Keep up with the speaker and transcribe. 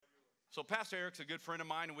So Pastor Erick's a good friend of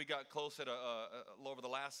mine, and we got close at over the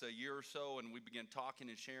last year or so, and we began talking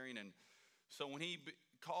and sharing. And so when he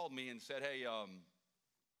called me and said, hey,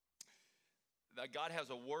 that God has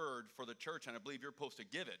a word for the church, and I believe you're supposed to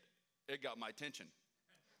give it, it got my attention.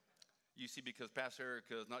 You see, because Pastor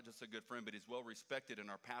Erick is not just a good friend, but he's well respected in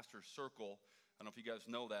our pastor's circle. I don't know if you guys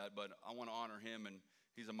know that, but I want to honor him, and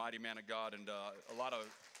he's a mighty man of God, and a lot of...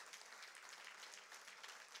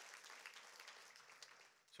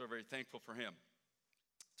 So we're very thankful for him.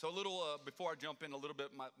 So a little, before I jump in a little bit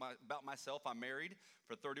about myself, I'm married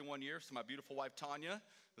for 31 years to my beautiful wife, Tanya.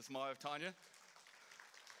 This is my wife, Tanya.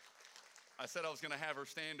 I said I was going to have her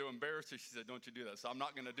stand to embarrass her. She said, don't you do that. So I'm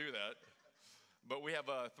not going to do that. But we have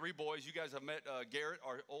 3 boys. You guys have met Garrett,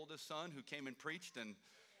 our oldest son, who came and preached. And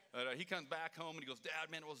he comes back home and he goes, Dad,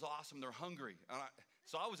 man, it was awesome. They're hungry.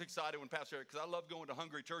 So I was excited when Pastor Erick, because I love going to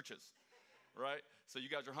hungry churches. Right? So you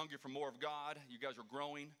guys are hungry for more of God. You guys are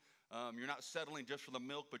growing. You're not settling just for the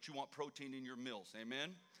milk, but you want protein in your meals.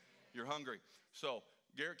 Amen? You're hungry. So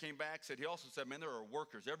Garrett came back, he also said, man, there are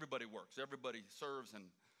workers. Everybody works. Everybody serves,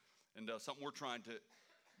 and something we're trying to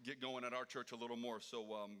get going at our church a little more. So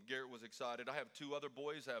Garrett was excited. I have 2 other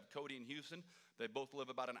boys. I have Cody and Houston. They both live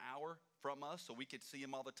about an hour from us, so we could see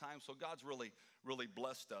them all the time. So God's really, really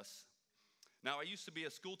blessed us. Now, I used to be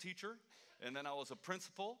a school teacher, and then I was a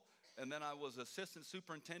principal, and then I was assistant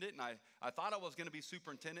superintendent, and I thought I was going to be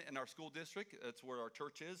superintendent in our school district. That's where our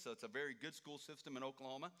church is. So it's a very good school system in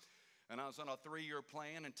Oklahoma. And I was on a 3-year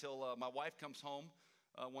plan until my wife comes home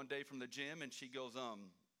one day from the gym, and she goes,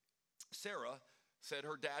 Sarah said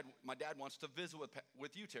my dad wants to visit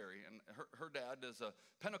with you, Terry. And her dad is a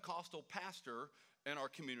Pentecostal pastor in our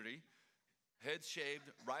community, head shaved,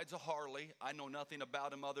 rides a Harley. I know nothing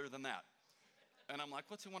about him other than that. And I'm like,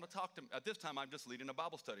 what's he want to talk to me? At this time, I'm just leading a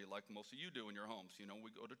Bible study like most of you do in your homes. You know,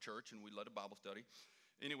 we go to church and we lead a Bible study.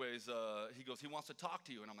 Anyways, he goes, he wants to talk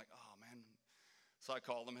to you. And I'm like, oh, man. So I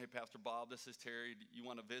called him, hey, Pastor Bob, this is Terry. You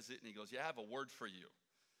want to visit? And he goes, yeah, I have a word for you.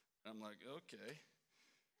 And I'm like, okay.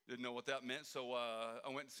 Didn't know what that meant. So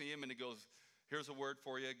I went to see him, and he goes, here's a word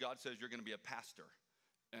for you. God says you're going to be a pastor.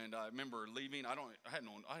 And I remember leaving. I had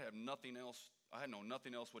known nothing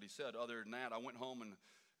else what he said. Other than that, I went home,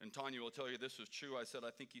 and Tanya will tell you this is true. I said, I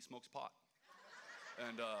think he smokes pot.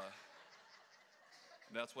 And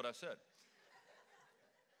that's what I said.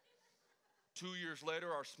 2 years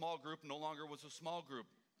later, our small group no longer was a small group.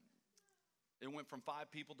 It went from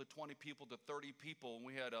 5 people to 20 people to 30 people. And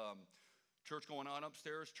we had church going on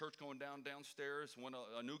upstairs, church going downstairs. When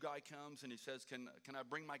a new guy comes and he says, can I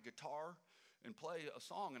bring my guitar and play a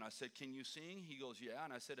song? And I said, can you sing? He goes, yeah.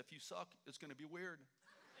 And I said, if you suck, it's going to be weird.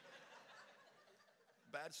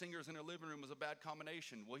 Bad singers in a living room was a bad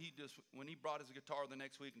combination. Well, when he brought his guitar the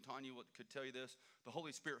next week, and Tanya could tell you this, the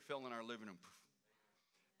Holy Spirit fell in our living room.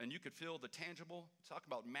 And you could feel the tangible, talk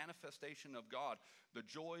about manifestation of God. The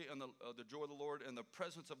joy of the Lord and the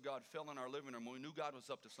presence of God fell in our living room. We knew God was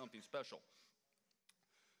up to something special.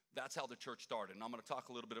 That's how the church started. And I'm going to talk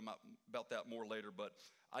a little bit about that more later. But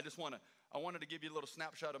I wanted to give you a little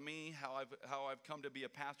snapshot of me, how I've come to be a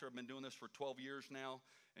pastor. I've been doing this for 12 years now.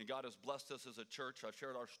 And God has blessed us as a church. I've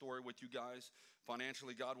shared our story with you guys.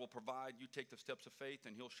 Financially, God will provide. You take the steps of faith,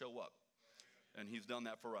 and he'll show up. And he's done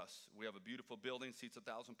that for us. We have a beautiful building, seats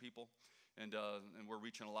 1,000 people. And we're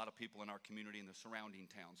reaching a lot of people in our community and the surrounding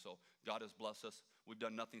town. So God has blessed us. We've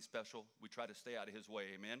done nothing special. We try to stay out of his way,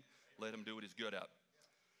 amen? Let him do what he's good at.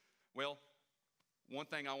 Well, one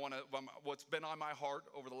thing what's been on my heart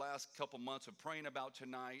over the last couple months of praying about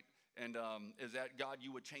tonight is that, God,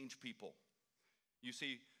 you would change people. You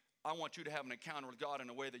see, I want you to have an encounter with God in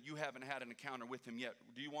a way that you haven't had an encounter with him yet.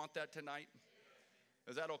 Do you want that tonight?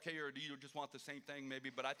 Is that okay, or do you just want the same thing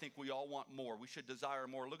maybe? But I think we all want more. We should desire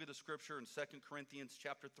more. Look at the scripture in 2 Corinthians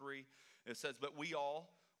chapter 3. It says, but we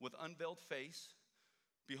all, with unveiled face,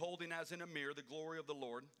 beholding as in a mirror the glory of the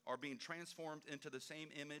Lord, are being transformed into the same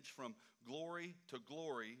image from glory to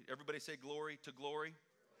glory. Everybody say glory to glory.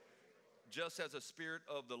 Just as a spirit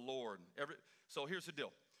of the Lord. So here's the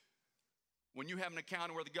deal. When you have an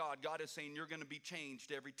encounter with God, God is saying you're going to be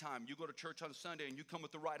changed every time. You go to church on Sunday and you come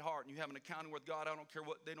with the right heart and you have an encounter with God. I don't care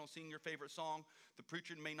what they don't sing your favorite song. The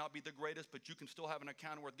preacher may not be the greatest, but you can still have an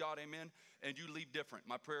encounter with God, amen, and you leave different.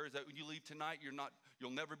 My prayer is that when you leave tonight,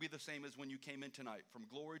 you'll never be the same as when you came in tonight. From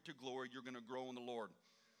glory to glory, you're going to grow in the Lord.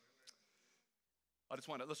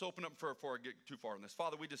 Let's open up before I get too far on this.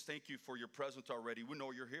 Father, we just thank you for your presence already. We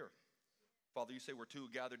know you're here. Father, you say we're 2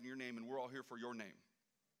 gathered in your name, and we're all here for your name.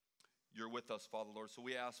 You're with us, Father, Lord. So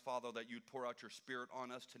we ask, Father, that you'd pour out your spirit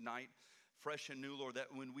on us tonight, fresh and new, Lord, that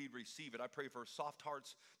when we receive it, I pray for soft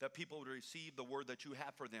hearts, that people would receive the word that you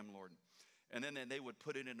have for them, Lord. And then they would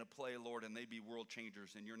put it into play, Lord, and they'd be world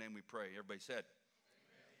changers. In your name we pray. Everybody said.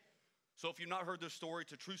 So if you've not heard this story,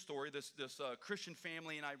 it's a true story. This Christian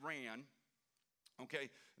family in Iran, okay,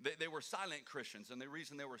 they were silent Christians. And the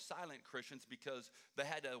reason they were silent Christians because they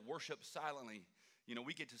had to worship silently. You know,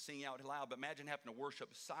 we get to sing out loud, but imagine having to worship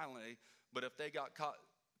silently. But if they got caught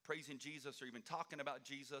praising Jesus or even talking about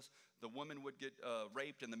Jesus, the women would get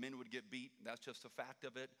raped and the men would get beat. That's just a fact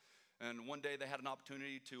of it. And one day they had an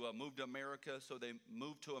opportunity to move to America, so they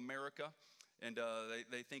moved to America. And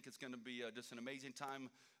they think it's going to be just an amazing time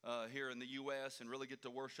here in the U.S. and really get to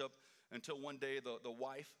worship until one day the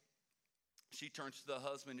wife, she turns to the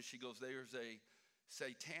husband and she goes, there's a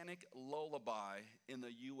satanic lullaby in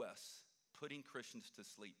the U.S. putting Christians to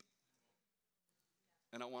sleep.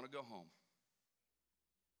 And I want to go home.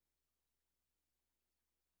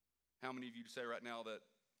 How many of you say right now that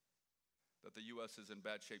the U.S. is in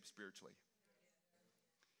bad shape spiritually?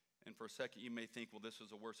 And for a second, you may think, well, this is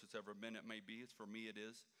the worst it's ever been. It may be. For me, it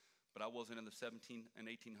is. But I wasn't in the 17 and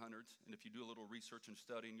 1800s. And if you do a little research and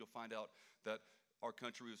studying, you'll find out that our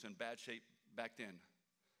country was in bad shape back then.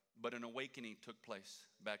 But an awakening took place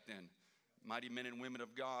back then. Mighty men and women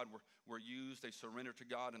of God were used. They surrendered to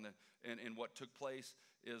God. And what took place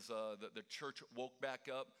is the church woke back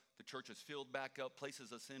up. The church is filled back up.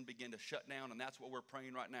 Places of sin began to shut down. And that's what we're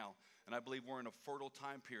praying right now. And I believe we're in a fertile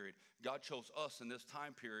time period. God chose us in this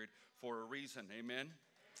time period for a reason. Amen?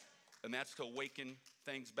 And that's to awaken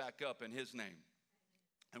things back up in his name.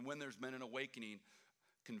 And when there's been an awakening,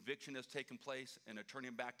 conviction has taken place and a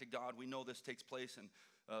turning back to God. We know this takes place in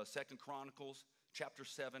 2 Chronicles chapter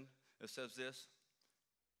 7. It says this.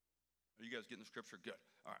 Are you guys getting the scripture? Good.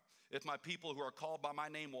 All right. If my people who are called by my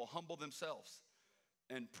name will humble themselves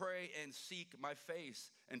and pray and seek my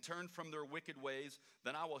face and turn from their wicked ways,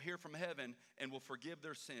 then I will hear from heaven and will forgive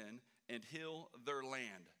their sin and heal their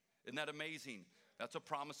land. Isn't that amazing? That's a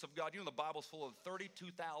promise of God. You know, the Bible's full of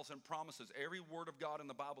 32,000 promises. Every word of God in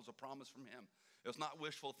the Bible is a promise from him. It's not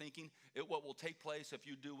wishful thinking. It's what will take place if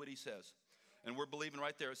you do what he says. And we're believing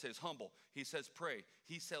right there. It says humble. He says pray.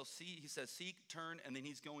 He says seek, turn, and then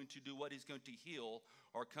he's going to do what? He's going to heal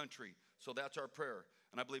our country. So that's our prayer.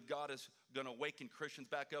 And I believe God is going to awaken Christians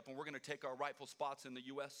back up, and we're going to take our rightful spots in the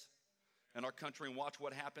U.S. and our country and watch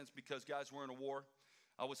what happens because, guys, we're in a war.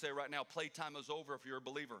 I would say right now, playtime is over if you're a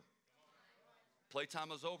believer.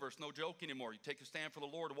 Playtime is over. It's no joke anymore. You take a stand for the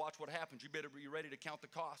Lord and watch what happens. You better be ready to count the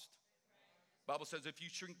cost. The Bible says, if you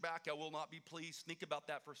shrink back, I will not be pleased. Think about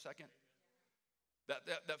that for a second.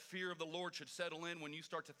 That fear of the Lord should settle in when you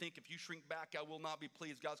start to think, if you shrink back, I will not be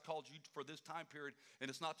pleased. God's called you for this time period, and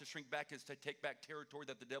it's not to shrink back, it's to take back territory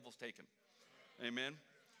that the devil's taken. Amen?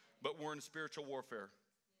 But we're in spiritual warfare.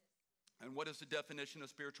 And what is the definition of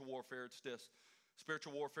spiritual warfare? It's this.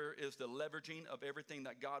 Spiritual warfare is the leveraging of everything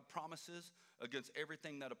that God promises against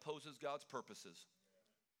everything that opposes God's purposes.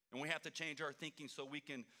 And we have to change our thinking so we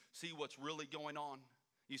can see what's really going on.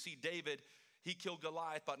 You see, David, he killed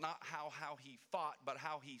Goliath, but not how he fought, but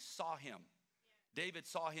how he saw him. Yeah. David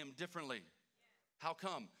saw him differently. Yeah. How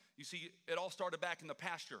come? You see, it all started back in the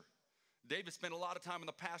pasture. David spent a lot of time in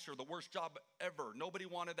the pasture, the worst job ever. Nobody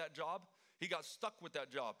wanted that job. He got stuck with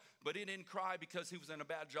that job, but he didn't cry because he was in a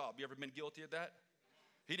bad job. You ever been guilty of that?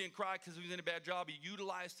 He didn't cry because he was in a bad job. He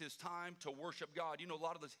utilized his time to worship God. You know, a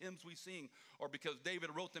lot of the hymns we sing are because David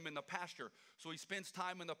wrote them in the pasture. So he spends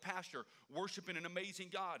time in the pasture worshiping an amazing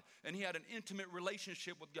God. And he had an intimate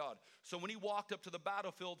relationship with God. So when he walked up to the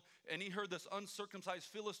battlefield and he heard this uncircumcised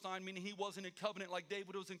Philistine, meaning he wasn't in covenant like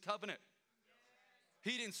David was in covenant.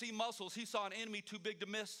 He didn't see muscles. He saw an enemy too big to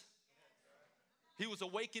miss. He was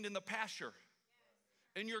awakened in the pasture.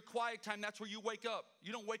 In your quiet time, that's where you wake up.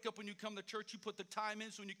 You don't wake up when you come to church. You put the time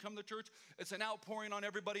in, so when you come to church, it's an outpouring on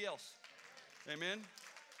everybody else. Amen?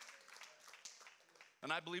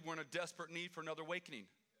 And I believe we're in a desperate need for another awakening.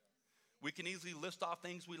 We can easily list off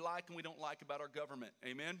things we like and we don't like about our government.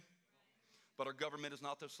 Amen? But our government is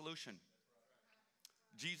not the solution.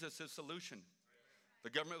 Jesus is the solution. The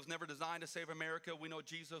government was never designed to save America. We know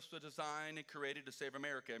Jesus was designed and created to save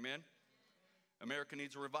America. Amen? America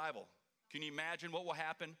needs a revival. Can you imagine what will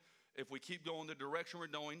happen if we keep going the direction we're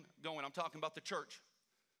going? I'm talking about the church.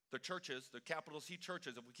 The churches, the capital C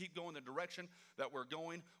churches. If we keep going the direction that we're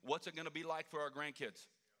going, what's it going to be like for our grandkids?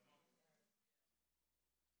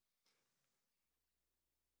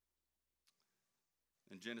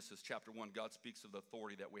 In Genesis chapter 1, God speaks of the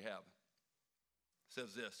authority that we have. It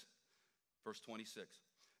says this, verse 26.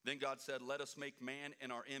 Then God said, let us make man in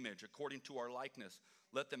our image, according to our likeness.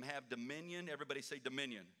 Let them have dominion. Everybody say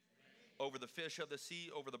dominion. Over the fish of the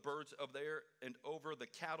sea, over the birds of the air, and over the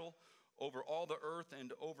cattle, over all the earth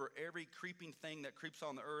and over every creeping thing that creeps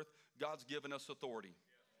on the earth. God's given us authority.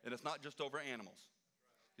 And it's not just over animals.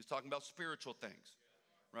 He's talking about spiritual things,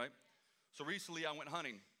 right? So recently I went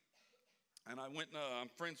hunting. And I went, I'm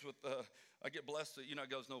friends with, I get blessed, you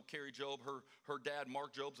guys know Carrie Job. Her dad,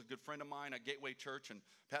 Mark Job's a good friend of mine at Gateway Church, and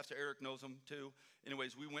Pastor Erick knows him too.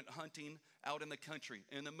 Anyways, we went hunting out in the country,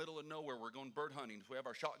 in the middle of nowhere. We're going bird hunting. So we have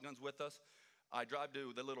our shotguns with us. I drive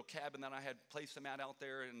to the little cabin that I had placed them at out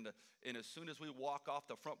there, and as soon as we walk off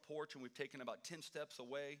the front porch, and we've taken about 10 steps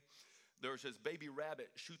away, there's this baby rabbit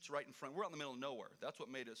shoots right in front. We're out in the middle of nowhere. That's what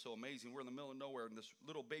made it so amazing. We're in the middle of nowhere, and this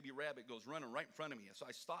little baby rabbit goes running right in front of me. So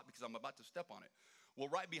I stop because I'm about to step on it. Well,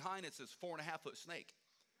 right behind it's this 4.5-foot snake,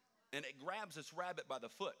 and it grabs this rabbit by the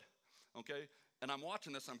foot, okay? And I'm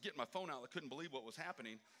watching this. I'm getting my phone out. I couldn't believe what was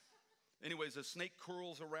happening. Anyways, the snake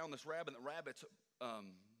curls around this rabbit, and the rabbit's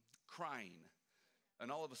crying.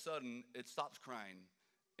 And all of a sudden, it stops crying.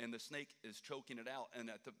 And the snake is choking it out. And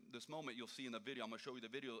at this moment, you'll see in the video, I'm going to show you the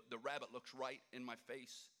video, the rabbit looks right in my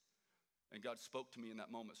face. And God spoke to me in that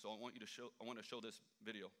moment. So I want to show this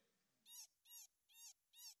video.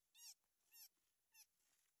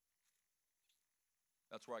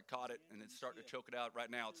 That's where I caught it, and it's starting to choke it out right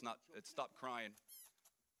now. It stopped crying.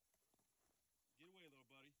 Get away, little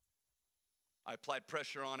buddy. I applied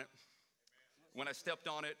pressure on it. When I stepped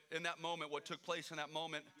on it, in that moment, what took place in that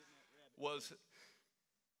moment was,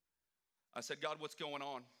 I said, God, what's going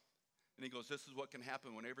on? And he goes, this is what can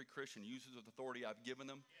happen when every Christian uses the authority I've given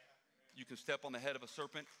them. You can step on the head of a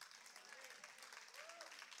serpent.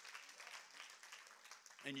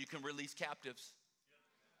 And you can release captives,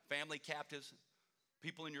 family captives,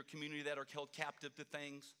 people in your community that are held captive to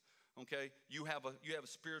things. Okay, you have a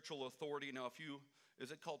spiritual authority. Now, is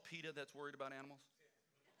it called PETA that's worried about animals?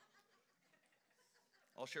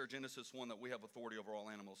 I'll share Genesis 1 that we have authority over all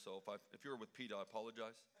animals. So if you're with PETA, I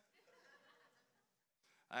apologize.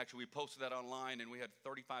 Actually, we posted that online, and we had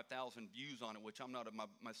 35,000 views on it, which I'm not,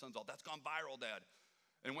 my son's all, that's gone viral, Dad.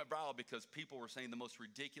 And it went viral because people were saying the most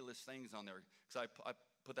ridiculous things on there. Because I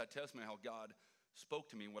put that testimony how God spoke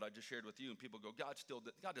to me, what I just shared with you, and people go, God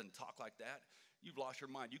doesn't talk like that. You've lost your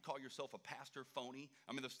mind. You call yourself a pastor, phony.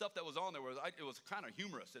 I mean, the stuff that was on there, it was kind of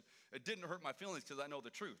humorous. It didn't hurt my feelings because I know the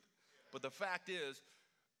truth. But the fact is,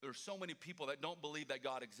 there's so many people that don't believe that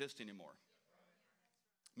God exists anymore.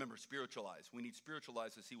 Remember, spiritualize. We need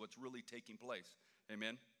spiritualize to see what's really taking place.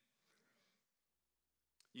 Amen?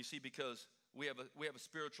 You see, because we have a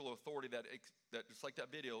spiritual authority that just like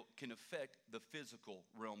that video, can affect the physical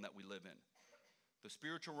realm that we live in. The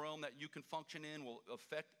spiritual realm that you can function in will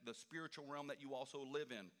affect the spiritual realm that you also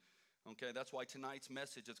live in. Okay, that's why tonight's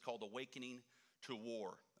message is called Awakening to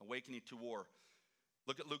War. Awakening to War.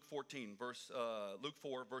 Look at Luke 4,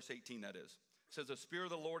 verse 18, that is. It says, the Spirit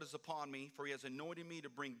of the Lord is upon me, for he has anointed me to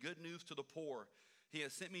bring good news to the poor. He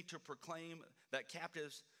has sent me to proclaim that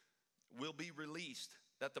captives will be released,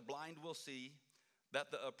 that the blind will see, that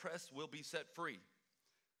the oppressed will be set free.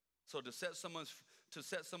 So to set someone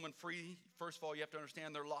free, first of all, you have to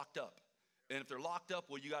understand they're locked up. And if they're locked up,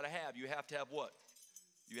 you have to have what?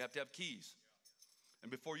 You have to have keys. And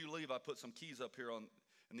before you leave, I put some keys up here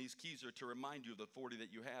and these keys are to remind you of the authority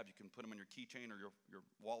that you have. You can put them in your keychain or your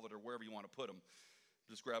wallet or wherever you want to put them.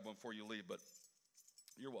 Just grab one before you leave, but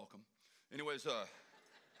you're welcome. Anyways,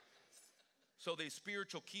 so these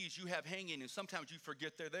spiritual keys you have hanging, and sometimes you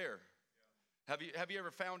forget they're there. Have you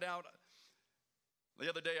ever found out? The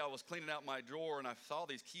other day I was cleaning out my drawer and I saw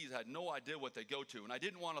these keys. I had no idea what they go to, and I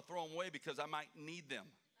didn't want to throw them away because I might need them.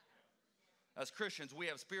 As Christians, we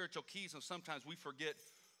have spiritual keys, and sometimes we forget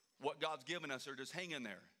what God's given us. They're just hanging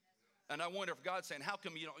there. And I wonder if God's saying, how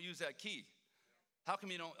come you don't use that key? How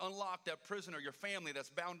come you don't unlock that prison or your family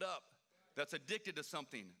that's bound up, that's addicted to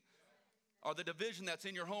something? Or the division that's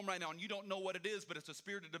in your home right now, and you don't know what it is, but it's a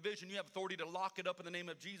spirit of division. You have authority to lock it up in the name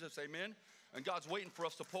of Jesus, amen? And God's waiting for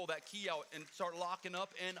us to pull that key out and start locking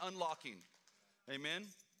up and unlocking, amen?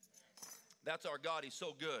 That's our God. He's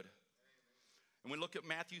so good. And we look at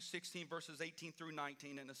Matthew 16, verses 18 through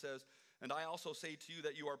 19, and it says, and I also say to you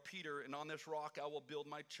that you are Peter, and on this rock I will build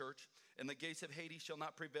my church, and the gates of Hades shall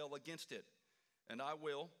not prevail against it. And I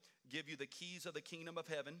will give you the keys of the kingdom of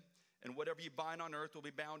heaven, and whatever you bind on earth will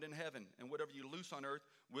be bound in heaven, and whatever you loose on earth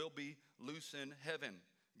will be loose in heaven.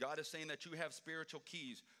 God is saying that you have spiritual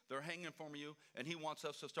keys. They're hanging from you, and he wants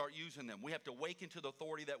us to start using them. We have to awaken to the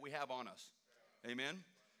authority that we have on us. Amen?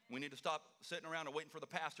 We need to stop sitting around and waiting for the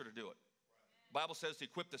pastor to do it. The Bible says to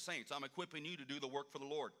equip the saints. I'm equipping you to do the work for the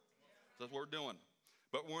Lord. That's what we're doing.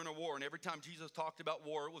 But we're in a war, and every time Jesus talked about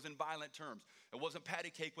war, it was in violent terms. It wasn't patty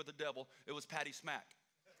cake with the devil. It was patty smack.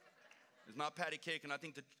 It's not patty cake, and I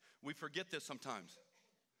think that we forget this sometimes.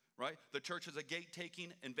 right? The church is a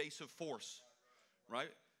gate-taking, invasive force, right?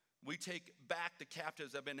 We take back the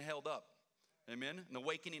captives that have been held up. Amen? And the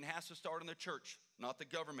awakening has to start in the church, not the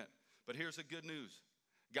government. But here's the good news.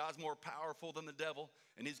 God's more powerful than the devil,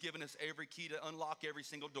 and he's given us every key to unlock every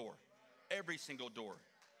single door. Every single door.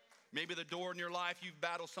 Maybe the door in your life, you've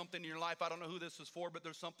battled something in your life. I don't know who this is for, but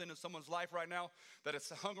there's something in someone's life right now that has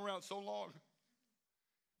hung around so long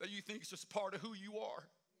that you think it's just part of who you are.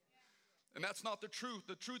 And that's not the truth.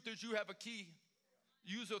 The truth is you have a key.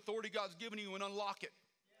 Use the authority God's given you and unlock it.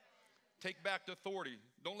 Take back the authority.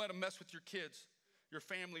 Don't let them mess with your kids, your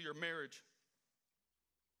family, your marriage.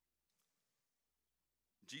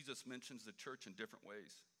 Jesus mentions the church in different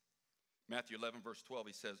ways. Matthew 11, verse 12,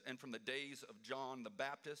 he says, and from the days of John the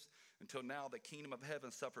Baptist until now, the kingdom of heaven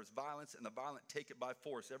suffers violence, and the violent take it by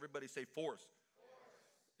force. Everybody say force.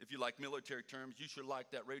 If you like military terms, you should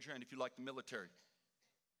like that. Raise your hand if you like the military.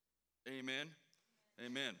 Amen.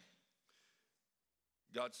 Amen.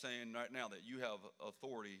 God's saying right now that you have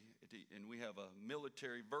authority, and we have a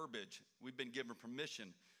military verbiage. We've been given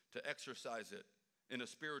permission to exercise it in a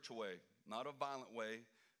spiritual way, not a violent way,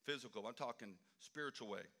 physical. I'm talking spiritual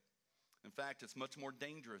way. In fact, it's much more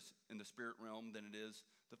dangerous in the spirit realm than it is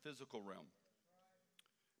the physical realm.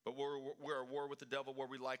 But we're at war with the devil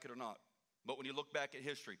whether we like it or not. But when you look back at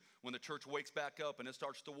history, when the church wakes back up and it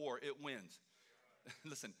starts to war, it wins.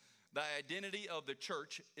 Listen, the identity of the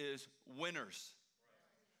church is winners.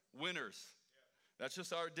 Winners. That's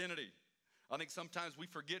just our identity. I think sometimes we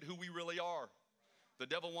forget who we really are. The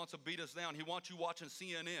devil wants to beat us down. He wants you watching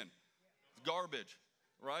CNN. It's garbage,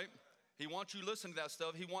 right? He wants you to listen to that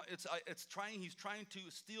stuff. He's trying to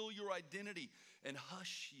steal your identity and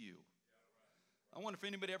hush you. I wonder if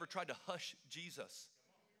anybody ever tried to hush Jesus.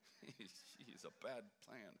 He's a bad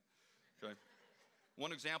plan. Okay.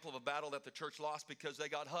 One example of a battle that the church lost because they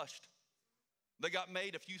got hushed. They got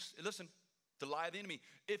made, to lie to the enemy.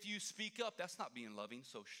 If you speak up, that's not being loving,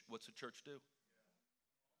 so what's the church do?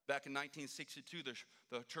 Back in 1962,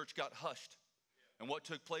 the church got hushed. And what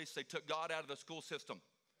took place, they took God out of the school system.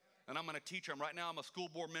 And I'm going to teach them. Right now, I'm a school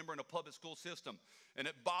board member in a public school system. And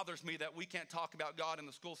it bothers me that we can't talk about God in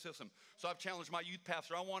the school system. So I've challenged my youth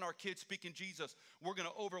pastor. I want our kids speaking Jesus. We're going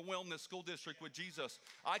to overwhelm this school district with Jesus.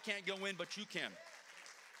 I can't go in, but you can.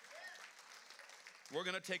 We're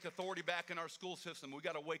going to take authority back in our school system. We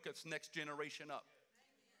got to wake this next generation up.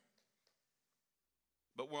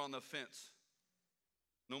 But we're on the fence.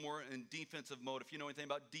 No more in defensive mode. If you know anything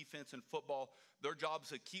about defense in football, their job is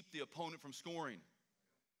to keep the opponent from scoring.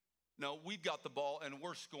 No, we've got the ball and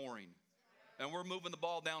we're scoring. And we're moving the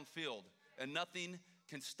ball downfield. And nothing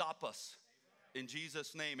can stop us. In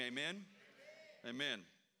Jesus' name, amen? Amen.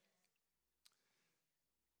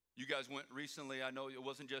 You guys went recently, I know it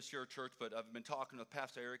wasn't just your church, but I've been talking with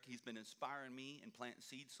Pastor Erick. He's been inspiring me and planting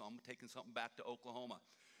seeds, so I'm taking something back to Oklahoma.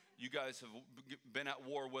 You guys have been at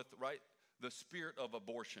war with, right, the spirit of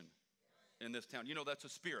abortion in this town. You know that's a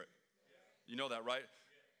spirit. You know that, right?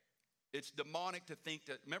 It's demonic to think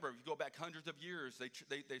that, remember, if you go back hundreds of years,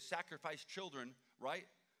 they sacrificed children, right,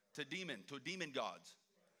 to demon gods.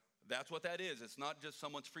 That's what that is. It's not just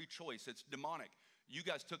someone's free choice. It's demonic. You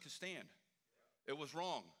guys took a stand. It was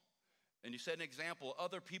wrong. And you set an example.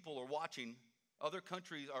 Other people are watching. Other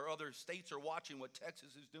countries or other states are watching what Texas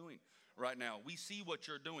is doing right now. We see what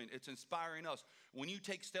you're doing. It's inspiring us. When you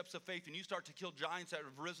take steps of faith and you start to kill giants that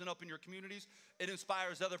have risen up in your communities, it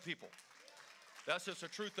inspires other people. That's just the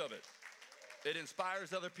truth of it. It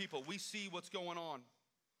inspires other people. We see what's going on.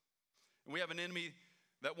 And we have an enemy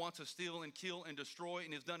that wants to steal and kill and destroy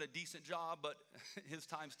and has done a decent job, but his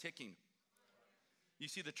time's ticking. You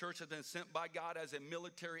see, the church has been sent by God as a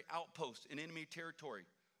military outpost in enemy territory.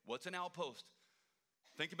 What's an outpost?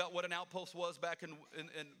 Think about what an outpost was back in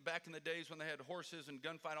the days when they had horses and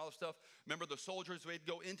gunfight and all that stuff. Remember the soldiers, they'd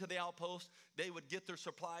go into the outpost, they would get their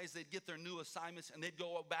supplies, they'd get their new assignments, and they'd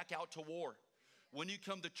go back out to war. When you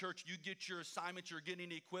come to church, you get your assignments, you're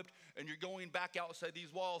getting equipped, and you're going back outside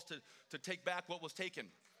these walls to take back what was taken.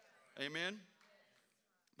 Amen?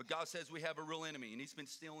 But God says we have a real enemy, and he's been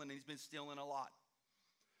stealing a lot.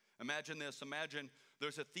 Imagine this. Imagine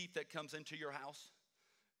there's a thief that comes into your house,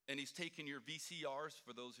 and he's taking your VCRs.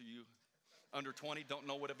 For those of you under 20 don't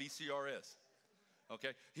know what a VCR is.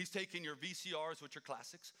 Okay? He's taking your VCRs, which are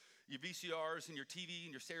classics, your VCRs and your TV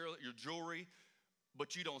and your stereo, your jewelry,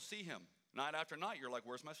 but you don't see him. Night after night, you're like,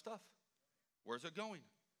 where's my stuff? Where's it going?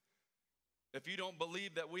 If you don't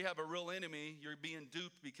believe that we have a real enemy, you're being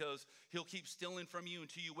duped because he'll keep stealing from you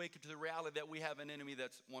until you wake up to the reality that we have an enemy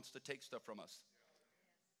that wants to take stuff from us.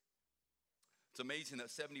 It's amazing that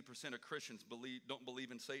 70% of Christians don't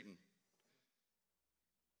believe in Satan.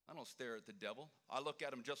 I don't stare at the devil. I look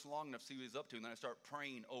at him just long enough to see what he's up to, and then I start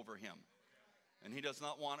praying over him. And he does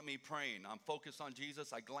not want me praying. I'm focused on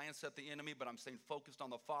Jesus. I glance at the enemy, but I'm staying focused on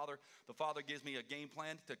the Father. The Father gives me a game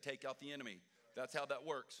plan to take out the enemy. That's how that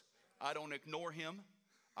works. I don't ignore him.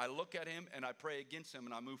 I look at him, and I pray against him,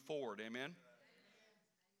 and I move forward. Amen?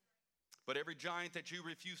 But every giant that you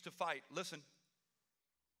refuse to fight, listen.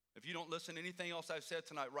 If you don't listen to anything else I've said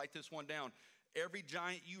tonight, write this one down. Every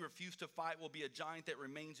giant you refuse to fight will be a giant that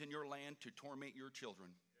remains in your land to torment your children.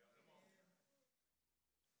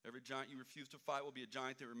 Every giant you refuse to fight will be a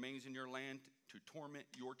giant that remains in your land to torment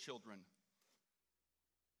your children.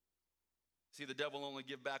 See, the devil will only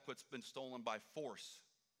give back what's been stolen by force.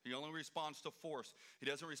 He only responds to force. He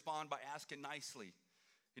doesn't respond by asking nicely.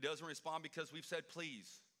 He doesn't respond because we've said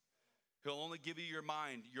please. He'll only give you your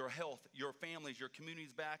mind, your health, your families, your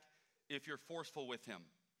communities back if you're forceful with him.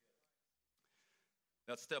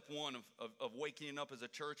 That's step one of waking up as a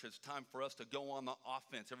church. It's time for us to go on the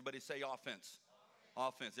offense. Everybody say offense.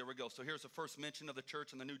 Offense. There we go. So here's the first mention of the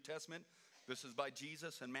church in the New Testament. This is by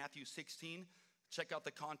Jesus in Matthew 16. Check out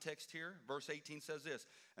the context here. Verse 18 says this.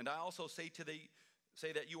 And I also say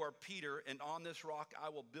that you are Peter, and on this rock I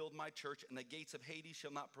will build my church, and the gates of Hades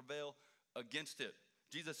shall not prevail against it.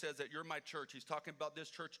 Jesus says that you're my church. He's talking about this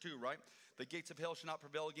church too, right? The gates of hell shall not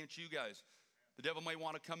prevail against you guys. The devil may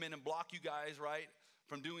want to come in and block you guys, right,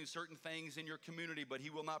 from doing certain things in your community, but he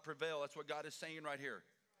will not prevail. That's what God is saying right here.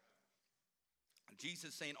 Jesus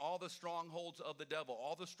is saying all the strongholds of the devil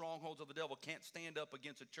can't stand up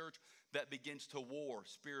against a church that begins to war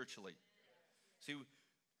spiritually. See,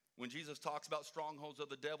 when Jesus talks about strongholds of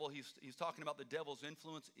the devil, he's talking about the devil's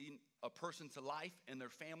influence in a person's life and their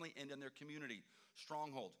family and in their community.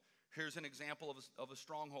 Stronghold. Here's an example of a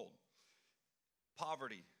stronghold.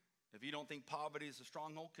 Poverty. If you don't think poverty is a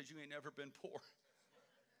stronghold, because you ain't never been poor.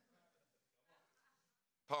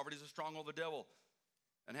 Poverty is a stronghold of the devil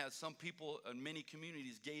and has some people in many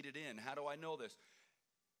communities gated in. How do I know this?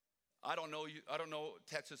 I don't know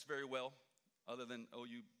Texas very well, other than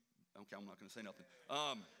OU. Okay, I'm not going to say nothing.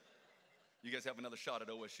 You guys have another shot at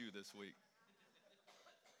OSU this week.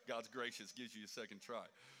 God's gracious, gives you a second try.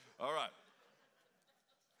 All right.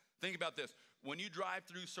 Think about this. When you drive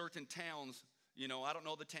through certain towns, I don't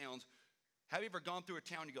know the towns. Have you ever gone through a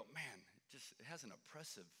town and you go, man, it has an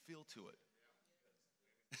oppressive feel to it?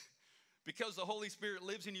 Because the Holy Spirit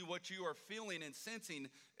lives in you, what you are feeling and sensing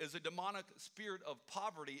is a demonic spirit of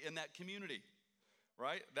poverty in that community,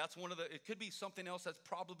 right? That's it could be something else. That's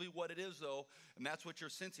probably what it is, though, and that's what you're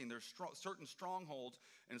sensing. There's certain strongholds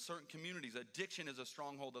in certain communities. Addiction is a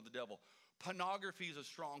stronghold of the devil. Pornography is a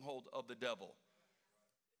stronghold of the devil.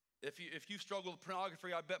 If you struggle with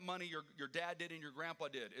pornography, I bet money your dad did and your grandpa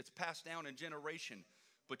did. It's passed down in generation,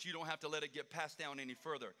 but you don't have to let it get passed down any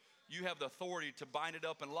further. You have the authority to bind it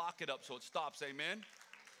up and lock it up so it stops, amen?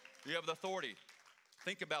 You have the authority.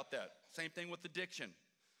 Think about that. Same thing with addiction.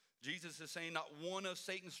 Jesus is saying not one of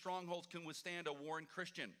Satan's strongholds can withstand a warring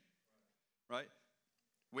Christian, right?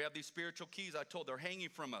 We have these spiritual keys, I told, they're hanging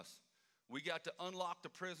from us. We got to unlock the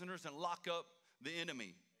prisoners and lock up the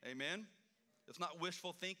enemy, amen? It's not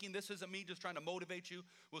wishful thinking. This isn't me just trying to motivate you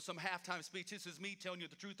with some halftime speech. This is me telling you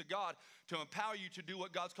the truth of God to empower you to do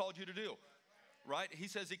what God's called you to do. Right? He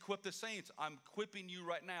says equip the saints. I'm equipping you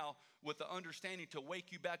right now with the understanding to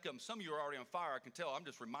wake you back up. Some of you are already on fire, I can tell. I'm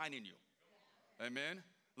just reminding you. Amen?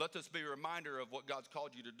 Let this be a reminder of what God's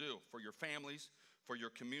called you to do for your families, for your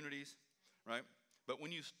communities, right? But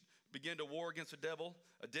when you begin to war against the devil,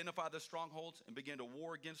 identify the strongholds and begin to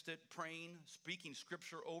war against it, praying, speaking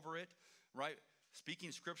scripture over it, right?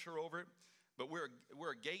 Speaking scripture over it. But we're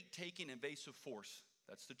a gate-taking invasive force.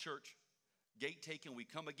 That's the church. Gate taking, we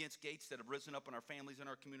come against gates that have risen up in our families and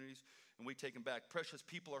our communities, and we take them back. Precious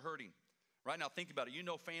people are hurting. Right now, think about it. You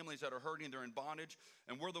know families that are hurting, they're in bondage,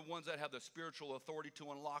 and we're the ones that have the spiritual authority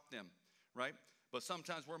to unlock them, right? But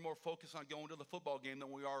sometimes we're more focused on going to the football game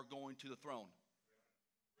than we are going to the throne.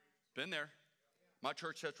 Been there. My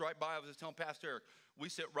church sits right by, I was just telling Pastor Erick, we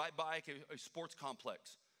sit right by a sports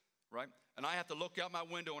complex, right? And I have to look out my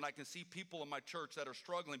window, and I can see people in my church that are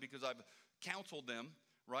struggling because I've counseled them,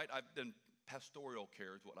 right? I've done pastoral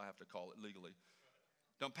care is what I have to call it legally.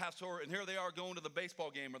 Done pastoral, and here they are going to the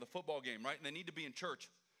baseball game or the football game, right? And they need to be in church.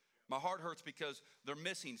 My heart hurts because they're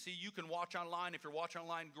missing. See, you can watch online. If you're watching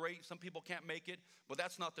online, great. Some people can't make it, but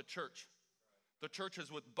that's not the church. The church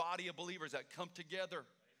is with body of believers that come together,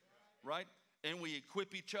 right? And we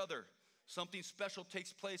equip each other. Something special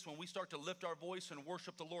takes place when we start to lift our voice and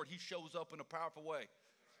worship the Lord. He shows up in a powerful way.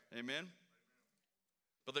 Amen?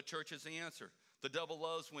 But the church is the answer. The devil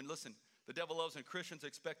loves when Christians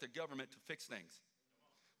expect the government to fix things.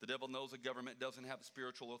 The devil knows the government doesn't have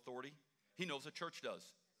spiritual authority. He knows the church does.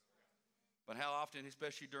 But how often,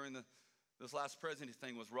 especially during this last presidency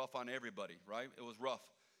thing, was rough on everybody, right? It was rough.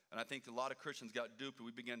 And I think a lot of Christians got duped, and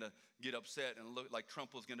we began to get upset and look like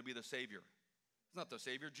Trump was going to be the Savior. He's not the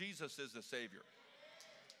Savior. Jesus is the Savior.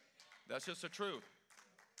 That's just the truth.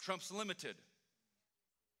 Trump's limited.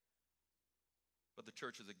 But the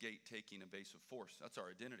church is a gate-taking, invasive force. That's our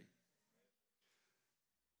identity.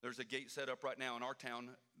 There's a gate set up right now in our town.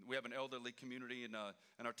 We have an elderly community in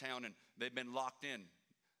our town, and they've been locked in.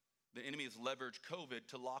 The enemy has leveraged COVID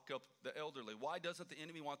to lock up the elderly. Why doesn't the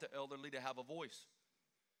enemy want the elderly to have a voice?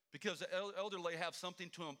 Because the elderly have something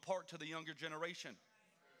to impart to the younger generation.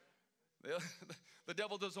 The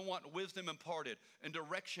devil doesn't want wisdom imparted and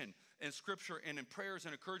direction and scripture and in prayers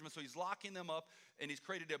and encouragement. So he's locking them up, and he's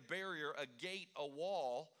created a barrier, a gate, a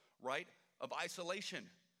wall, right, of isolation.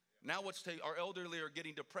 Now our elderly are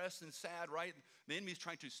getting depressed and sad, right? The enemy's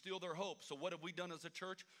trying to steal their hope. So what have we done as a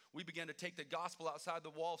church? We began to take the gospel outside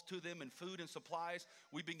the walls to them and food and supplies.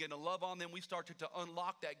 We began to love on them. We started to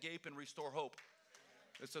unlock that gate and restore hope.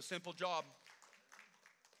 It's a simple job.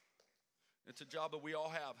 It's a job that we all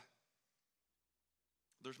have.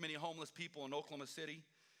 There's many homeless people in Oklahoma City.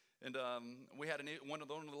 And we had one of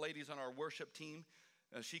the ladies on our worship team.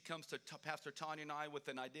 She comes to Pastor Tanya and I with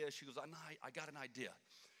an idea. She goes, I got an idea.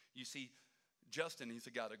 You see, Justin, he's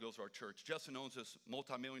a guy that goes to our church. Justin owns this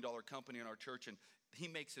multi-million-dollar company in our church, and he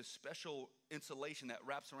makes this special insulation that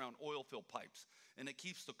wraps around oil-filled pipes. And it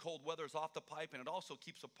keeps the cold weathers off the pipe, and it also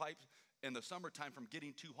keeps the pipe in the summertime from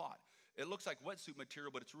getting too hot. It looks like wetsuit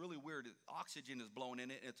material, but it's really weird. Oxygen is blowing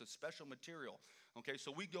in it, and it's a special material. Okay,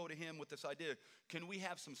 so we go to him with this idea. Can we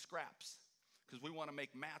have some scraps? Because we want to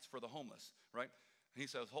make mats for the homeless, right? And he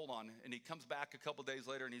says, hold on. And he comes back a couple days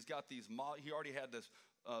later, and he's got these, he already had this,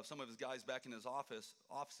 some of his guys back in his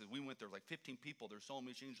offices. We went there, like 15 people. They're sewing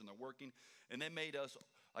machines, and they're working. And they made us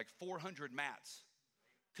like 400 mats,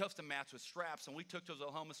 custom mats with straps. And we took those to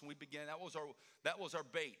the homeless, and we began. That was our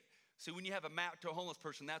bait. See, when you have a mat to a homeless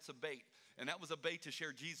person, that's a bait. And that was a bait to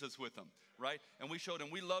share Jesus with them, right? And we showed them,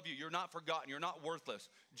 we love you. You're not forgotten. You're not worthless.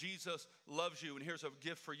 Jesus loves you, and here's a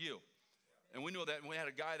gift for you. And we know that, and we had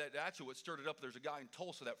a guy that actually what stirred it up. There's a guy in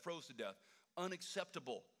Tulsa that froze to death.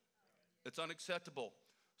 Unacceptable. It's unacceptable.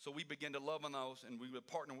 So we began to love on those, and we would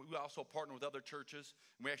partner. We also partner with other churches.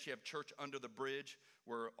 And we actually have church under the bridge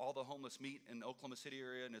where all the homeless meet in the Oklahoma City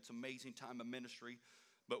area, and it's an amazing time of ministry.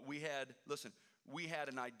 But we had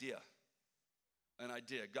an idea. An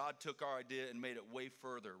idea. God took our idea and made it way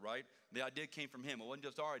further, right? The idea came from him. It wasn't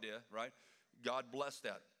just our idea, right? God blessed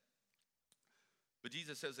that. But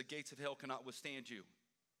Jesus says the gates of hell cannot withstand you.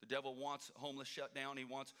 The devil wants homeless shut down. He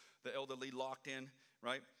wants the elderly locked in,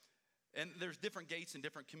 right? And there's different gates in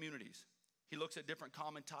different communities. He looks at different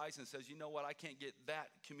common ties and says, you know what? I can't get that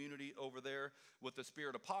community over there with the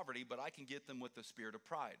spirit of poverty, but I can get them with the spirit of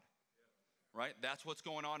pride, right? That's what's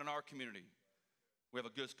going on in our community. We have a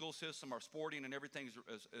good school system. Our sporting and everything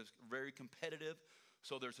is very competitive.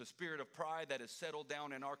 So there's a spirit of pride that has settled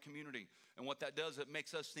down in our community. And what that does, it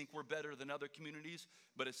makes us think we're better than other communities.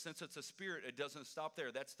 But since it's a spirit, it doesn't stop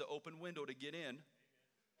there. That's the open window to get in.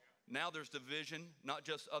 Now there's division, not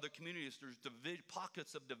just other communities. There's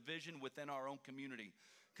pockets of division within our own community.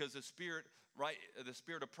 Because the spirit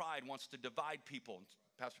of pride wants to divide people.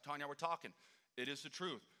 Pastor Tanya and I were talking. It is the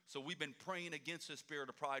truth. So we've been praying against the spirit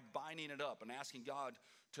of pride, binding it up, and asking God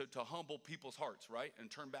to humble people's hearts, right? And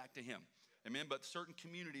turn back to him. Amen. But certain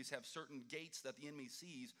communities have certain gates that the enemy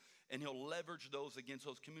sees, and he'll leverage those against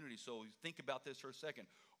those communities. So think about this for a second.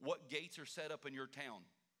 What gates are set up in your town?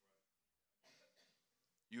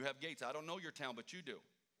 You have gates. I don't know your town, but you do.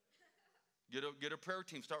 Get a prayer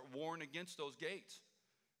team. Start warring against those gates.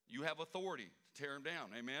 You have authority to tear them down.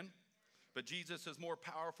 Amen. But Jesus is more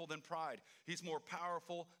powerful than pride. He's more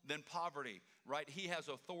powerful than poverty, right? He has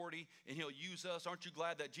authority, and he'll use us. Aren't you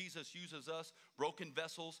glad that Jesus uses us, broken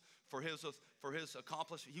vessels, for his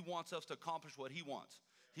accomplishment? He wants us to accomplish what he wants.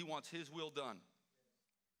 He wants his will done.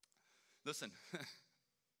 Listen,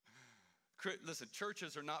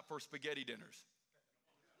 churches are not for spaghetti dinners.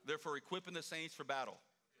 They're for equipping the saints for battle.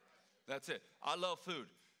 That's it. I love food.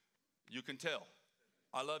 You can tell.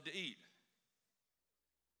 I love to eat.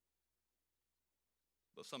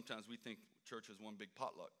 But sometimes we think church is one big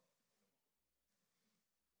potluck.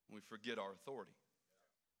 We forget our authority.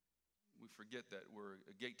 We forget that we're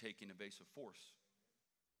a gate-taking, invasive force.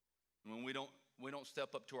 And when we don't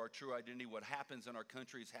step up to our true identity, what happens in our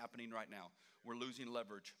country is happening right now. We're losing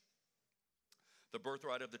leverage. The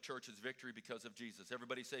birthright of the church is victory because of Jesus.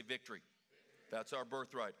 Everybody say victory. That's our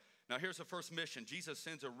birthright. Now here's the first mission. Jesus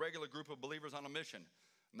sends a regular group of believers on a mission.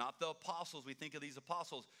 Not the apostles. We think of these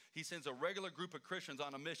apostles. He sends a regular group of Christians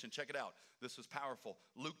on a mission. Check it out. This is powerful.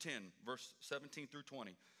 Luke 10, verse 17 through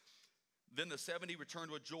 20. Then the 70 returned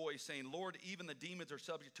with joy, saying, Lord, even the demons are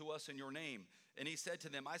subject to us in your name. And he said to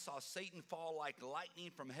them, I saw Satan fall like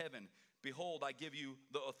lightning from heaven. Behold, I give you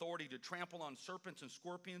the authority to trample on serpents and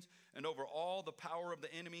scorpions and over all the power of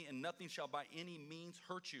the enemy, and nothing shall by any means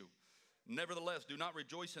hurt you. Nevertheless, do not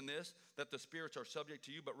rejoice in this, that the spirits are subject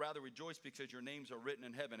to you, but rather rejoice because your names are written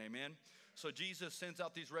in heaven. Amen? So Jesus sends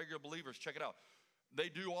out these regular believers. Check it out. They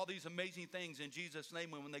do all these amazing things in Jesus'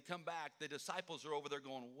 name, and when they come back, the disciples are over there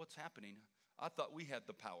going, what's happening? I thought we had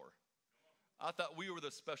the power. I thought we were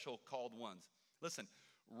the special called ones. Listen,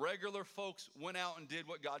 regular folks went out and did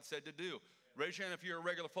what God said to do. Raise your hand if you're a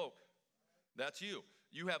regular folk. That's you.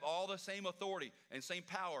 You have all the same authority and same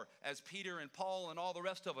power as Peter and Paul and all the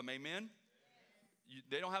rest of them. Amen?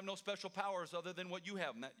 They don't have no special powers other than what you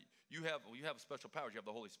have. And you have special powers. You have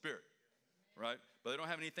the Holy Spirit, right? But they don't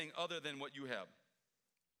have anything other than what you have.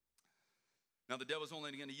 Now, the devil's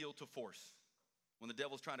only going to yield to force. When the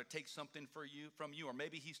devil's trying to take something from you, or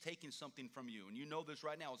maybe he's taking something from you, and you know this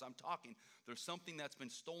right now as I'm talking, there's something that's been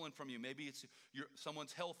stolen from you. Maybe it's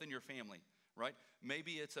someone's health in your family, right?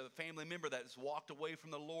 Maybe it's a family member that has walked away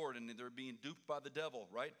from the Lord and they're being duped by the devil,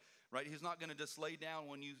 right? He's not going to just lay down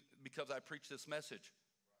because I preach this message.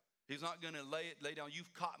 He's not going to lay down,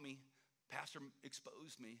 you've caught me, pastor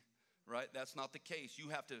exposed me, right? That's not the case. You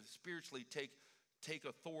have to spiritually take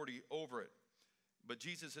authority over it. But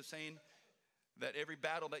Jesus is saying that every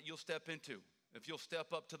battle that you'll step into, if you'll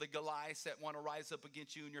step up to the Goliaths that want to rise up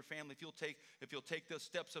against you and your family, if you'll take those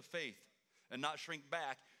steps of faith and not shrink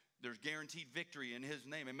back, there's guaranteed victory in his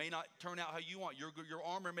name. It may not turn out how you want. Your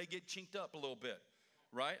armor may get chinked up a little bit,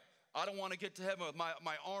 right? I don't want to get to heaven with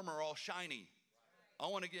my armor all shiny. I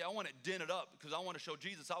want it dented up because I want to show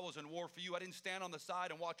Jesus I was in war for you. I didn't stand on the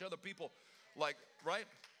side and watch other people right?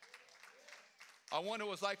 I wonder what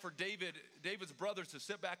it was like for David's brothers to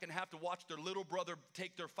sit back and have to watch their little brother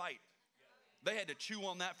take their fight. They had to chew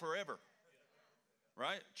on that forever,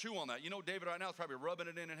 right? Chew on that. You know, David right now is probably rubbing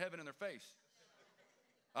it in heaven in their face.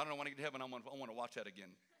 I don't know, when I get to heaven, I want to watch that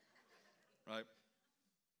again, right?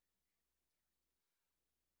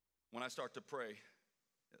 When I start to pray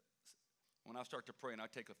and I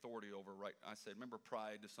take authority over, right, I said, remember,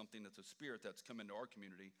 pride is something that's a spirit that's come into our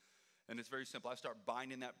community. And it's very simple. I start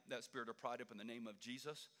binding that spirit of pride up in the name of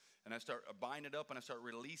Jesus. And I start binding it up and I start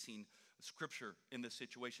releasing scripture in this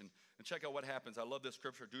situation. And check out what happens. I love this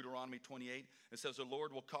scripture, Deuteronomy 28. It says, the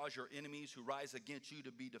Lord will cause your enemies who rise against you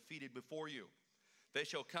to be defeated before you. They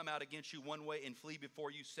shall come out against you one way and flee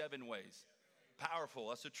before you 7 ways. Powerful.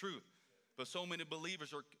 That's the truth. But so many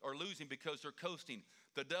believers are losing because they're coasting.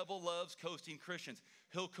 The devil loves coasting Christians.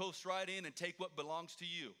 He'll coast right in and take what belongs to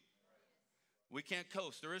you. We can't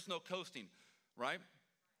coast. There is no coasting, right?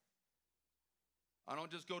 I don't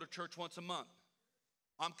just go to church once a month.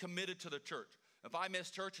 I'm committed to the church. If I miss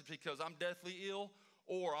church, it's because I'm deathly ill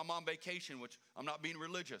or I'm on vacation, which I'm not being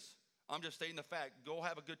religious. I'm just stating the fact. Go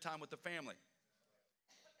have a good time with the family.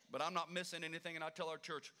 But I'm not missing anything, and I tell our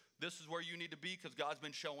church, this is where you need to be because God's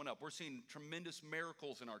been showing up. We're seeing tremendous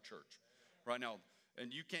miracles in our church right now,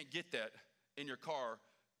 and you can't get that in your car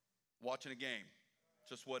watching a game.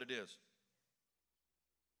 It's just what it is.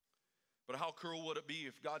 But how cruel would it be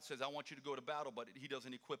if God says, I want you to go to battle, but he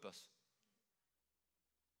doesn't equip us?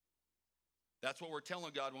 That's what we're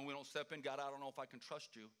telling God when we don't step in. God, I don't know if I can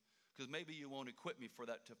trust you because maybe you won't equip me for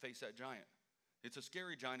that, to face that giant. It's a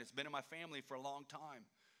scary giant. It's been in my family for a long time.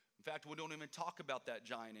 In fact, we don't even talk about that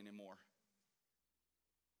giant anymore.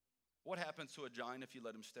 What happens to a giant if you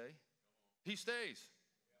let him stay? He stays.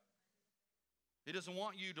 He doesn't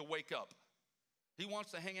want you to wake up. He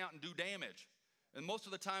wants to hang out and do damage. And most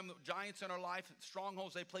of the time, the giants in our life,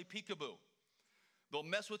 strongholds, they play peekaboo. They'll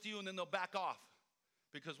mess with you and then they'll back off.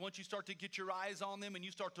 Because once you start to get your eyes on them and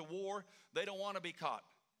you start to war, they don't want to be caught.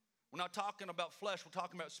 We're not talking about flesh. We're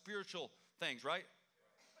talking about spiritual things, right?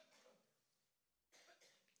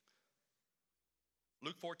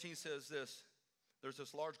 Luke 14 says this. There's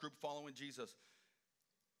this large group following Jesus.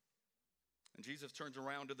 And Jesus turns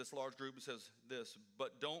around to this large group and says this,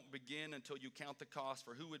 but don't begin until you count the cost,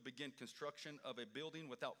 for who would begin construction of a building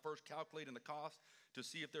without first calculating the cost to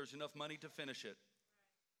see if there's enough money to finish it?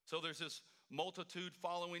 So there's this multitude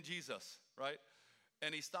following Jesus, right?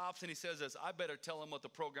 And he stops and he says this, I better tell them what the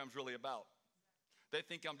program's really about. They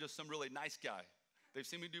think I'm just some really nice guy. They've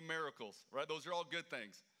seen me do miracles, right? Those are all good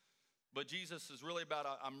things. But Jesus is really about,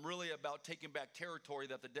 I'm really about taking back territory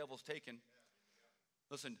that the devil's taken.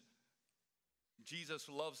 Listen, Jesus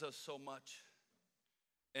loves us so much,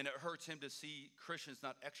 and it hurts him to see Christians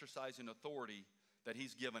not exercising authority that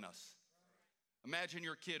he's given us. Imagine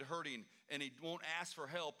your kid hurting and he won't ask for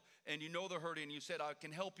help, and you know they're hurting, and you said, I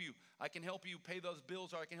can help you pay those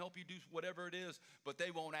bills, or I can help you do whatever it is, but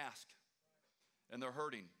they won't ask, and they're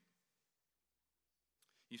hurting.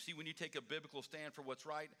 You see, when you take a biblical stand for what's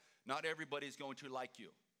right, not everybody's going to like you.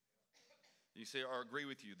 You say, or agree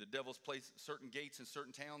with you. The devil's placed certain gates in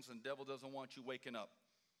certain towns, and the devil doesn't want you waking up.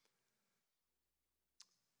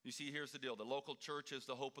 You see, here's the deal. The local church is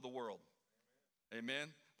the hope of the world. Amen?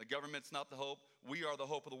 The government's not the hope. We are the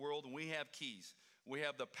hope of the world, and we have keys. We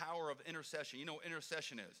have the power of intercession. You know what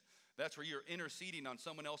intercession is? That's where you're interceding on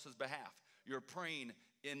someone else's behalf. You're praying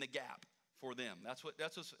in the gap for them.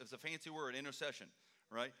 It's a fancy word, intercession,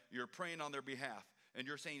 right? You're praying on their behalf, and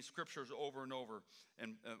you're saying scriptures over and over.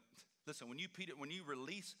 And listen, when you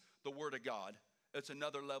release the word of God, it's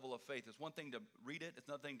another level of faith. It's one thing to read it. It's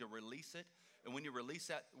another thing to release it. And when you release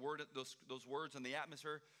that word, those words in the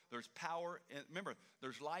atmosphere, there's power. And remember,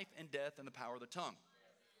 there's life and death in the power of the tongue,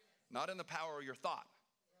 not in the power of your thought.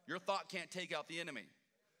 Your thought can't take out the enemy.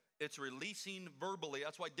 It's releasing verbally.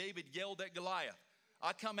 That's why David yelled at Goliath,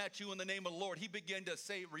 I come at you in the name of the Lord. He began to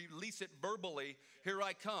say, release it verbally. Here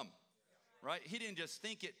I come, right? He didn't just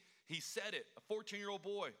think it. He said it. A 14-year-old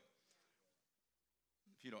boy.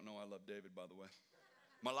 If you don't know, I love David, by the way.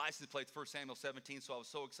 My license plate's 1 Samuel 17, so I was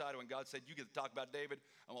so excited when God said, you get to talk about David.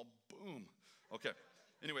 I'm all, boom. Okay.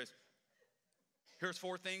 Anyways, here's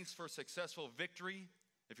 4 things for successful victory.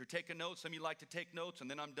 If you're taking notes, some of you like to take notes,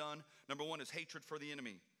 and then I'm done. Number 1 is hatred for the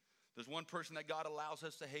enemy. There's one person that God allows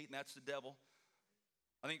us to hate, and that's the devil.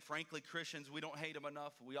 I think, frankly, Christians, we don't hate him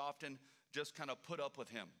enough. We often just kind of put up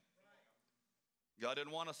with him. God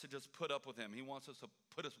didn't want us to just put up with him. He wants us to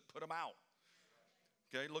put him out.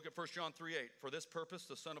 Okay, look at 1 John 3:8. For this purpose,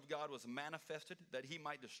 the Son of God was manifested, that he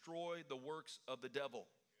might destroy the works of the devil.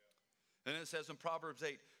 And it says in Proverbs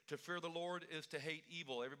 8, to fear the Lord is to hate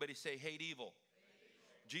evil. Everybody say, hate evil.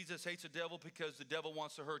 Jesus hates the devil because the devil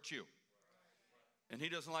wants to hurt you. And he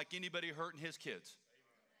doesn't like anybody hurting his kids.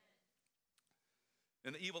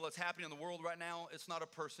 And the evil that's happening in the world right now, it's not a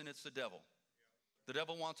person, it's the devil. The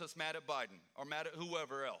devil wants us mad at Biden or mad at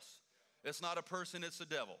whoever else. It's not a person, it's the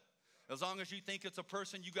devil. As long as you think it's a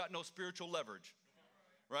person, you got no spiritual leverage,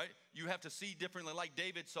 right? You have to see differently like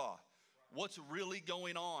David saw. What's really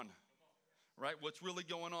going on, right? What's really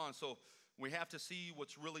going on? So we have to see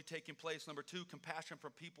what's really taking place. Number 2, compassion for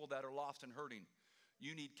people that are lost and hurting.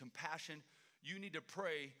 You need compassion. You need to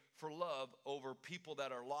pray for love over people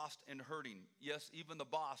that are lost and hurting. Yes, even the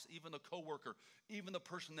boss, even the coworker, even the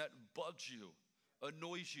person that bugs you,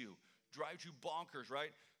 annoys you, drives you bonkers,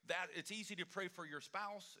 right? That it's easy to pray for your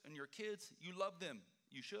spouse and your kids. You love them.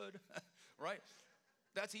 You should, right?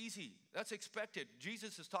 That's easy. That's expected.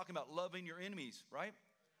 Jesus is talking about loving your enemies, right?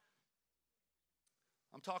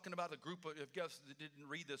 I'm talking about a group of, if you guys didn't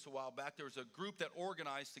read this a while back, there was a group that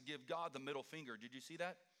organized to give God the middle finger. Did you see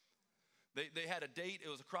that? They had a date. It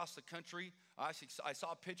was across the country. I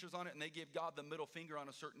saw pictures on it, and they gave God the middle finger on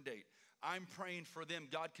a certain date. I'm praying for them.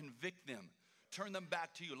 God, convict them. Turn them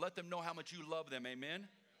back to you. Let them know how much you love them. Amen?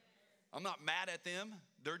 I'm not mad at them.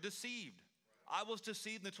 They're deceived. I was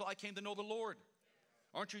deceived until I came to know the Lord.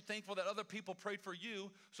 Aren't you thankful that other people prayed for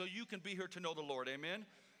you so you can be here to know the Lord? Amen?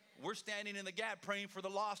 We're standing in the gap praying for the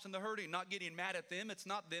lost and the hurting, not getting mad at them. It's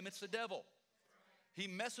not them. It's the devil. He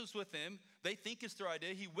messes with them. They think it's their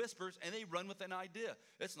idea. He whispers, and they run with an idea.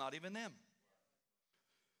 It's not even them.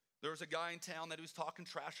 There was a guy in town that was talking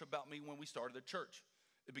trash about me when we started the church.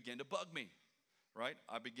 It began to bug me, right?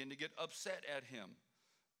 I began to get upset at him.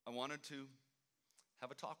 I wanted to have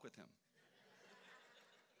a talk with him.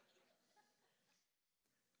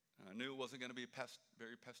 And I knew it wasn't going to be a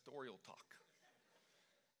very pastoral talk.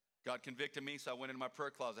 God convicted me, so I went into my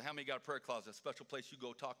prayer closet. How many got a prayer closet? A special place you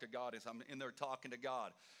go talk to God is. I'm in there talking to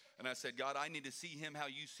God. And I said, God, I need to see him how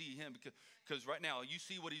you see him. Because right now, you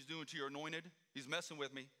see what he's doing to your anointed? He's messing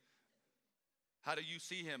with me. How do you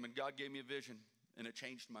see him? And God gave me a vision, and it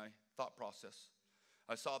changed my thought process.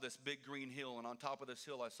 I saw this big green hill, and on top of this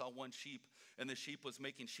hill, I saw one sheep, and the sheep was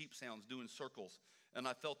making sheep sounds, doing circles. And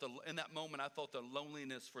in that moment, I felt the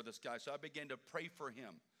loneliness for this guy. So I began to pray for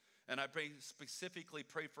him. And I specifically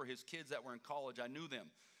prayed for his kids that were in college. I knew them,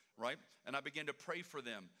 right? And I began to pray for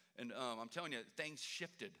them. And I'm telling you, things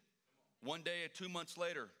shifted. One day, 2 months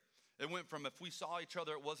later, it went from if we saw each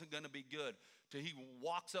other, it wasn't going to be good, to he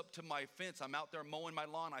walks up to my fence. I'm out there mowing my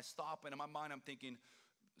lawn. I stop, and in my mind, I'm thinking,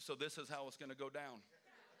 so this is how it's going to go down.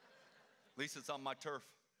 At least it's on my turf.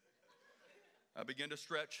 I begin to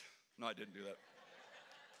stretch. No, I didn't do that.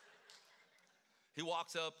 He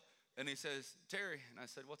walks up. And he says, Terry. And I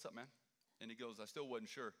said, what's up, man? And he goes, I still wasn't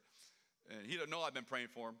sure. And he didn't know I've been praying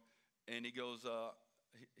for him. And he goes,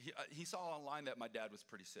 he saw online that my dad was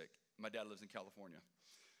pretty sick. My dad lives in California.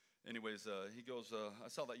 Anyways, he goes, I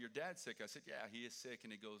saw that your dad's sick. I said, yeah, he is sick.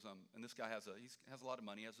 And he goes, and this guy has a lot of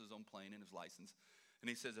money, has his own plane and his license. And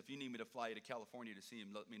he says, if you need me to fly you to California to see him,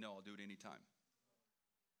 let me know. I'll do it anytime.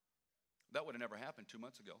 That would have never happened 2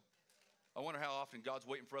 months ago. I wonder how often God's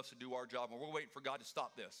waiting for us to do our job, and we're waiting for God to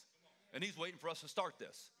stop this. And he's waiting for us to start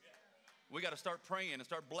this. We got to start praying and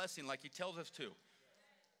start blessing like he tells us to.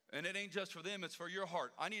 And it ain't just for them, it's for your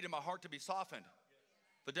heart. I needed my heart to be softened.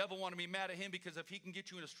 The devil wanted me mad at him because if he can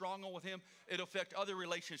get you in a stronghold with him, it'll affect other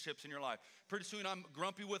relationships in your life. Pretty soon I'm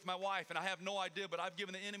grumpy with my wife, and I have no idea, but I've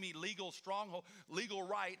given the enemy legal stronghold, legal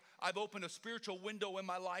right. I've opened a spiritual window in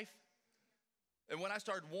my life. And when I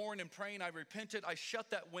started warring and praying, I repented. I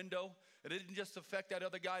shut that window. It didn't just affect that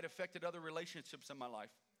other guy, it affected other relationships in my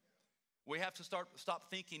life. We have to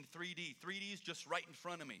stop thinking 3D. 3D is just right in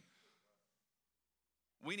front of me.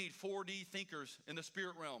 We need 4D thinkers in the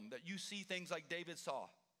spirit realm, that you see things like David saw.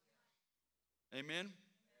 Amen?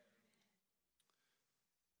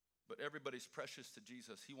 But everybody's precious to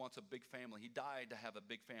Jesus. He wants a big family. He died to have a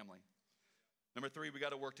big family. Number 3, we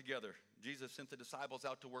got to work together. Jesus sent the disciples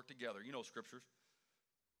out to work together. You know scriptures.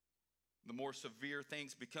 The more severe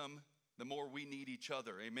things become, the more we need each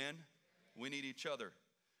other. Amen? We need each other.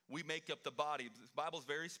 We make up the body. The Bible's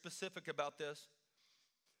very specific about this.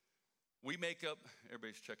 We make up,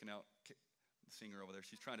 everybody's checking out the singer over there.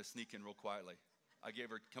 She's trying to sneak in real quietly. I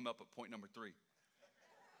gave her come up at point number 3.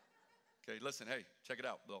 Okay, listen, hey, check it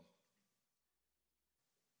out, though.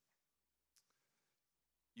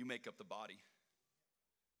 You make up the body.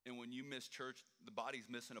 And when you miss church, the body's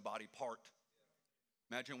missing a body part.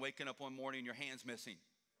 Imagine waking up one morning and your hand's missing.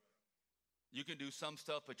 You can do some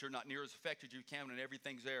stuff, but you're not near as effective as you can when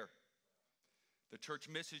everything's there. The church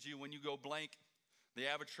misses you when you go blank. The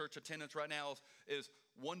average church attendance right now is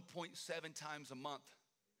 1.7 times a month.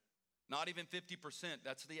 Not even 50%.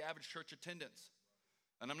 That's the average church attendance.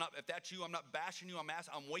 And if that's you, I'm not bashing you.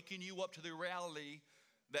 I'm waking you up to the reality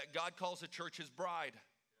that God calls the church his bride.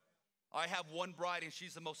 I have one bride, and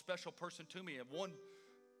she's the most special person to me.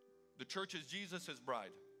 The church is Jesus'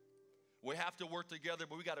 bride. We have to work together,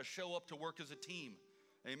 but we got to show up to work as a team.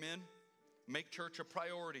 Amen? Make church a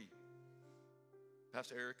priority.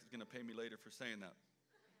 Pastor Erick is going to pay me later for saying that.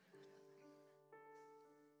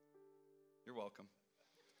 You're welcome.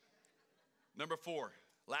 Number 4,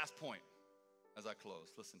 last point as I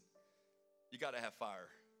close. Listen, you got to have fire.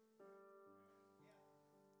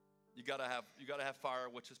 You got to have fire,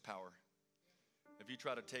 which is power. If you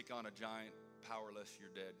try to take on a giant powerless, you're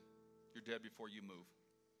dead. You're dead before you move.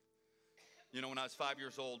 You know, when I was 5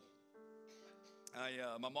 years old,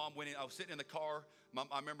 my mom went in. I was sitting in the car.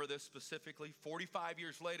 I remember this specifically. 45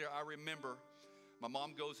 years later, I remember my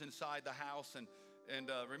mom goes inside the house and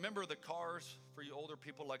remember the cars for you older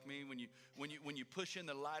people like me. When you push in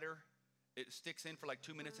the ladder, it sticks in for like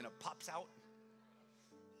 2 minutes and it pops out.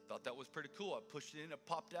 Thought that was pretty cool. I pushed it in, it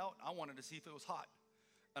popped out. I wanted to see if it was hot,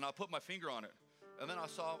 and I put my finger on it, and then I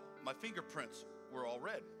saw my fingerprints were all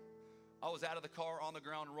red. I was out of the car on the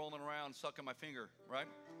ground rolling around, sucking my finger, right?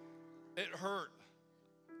 It hurt.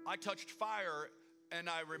 I touched fire, and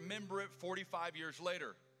I remember it 45 years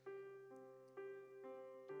later.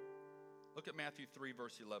 Look at Matthew 3,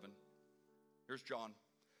 verse 11. Here's John.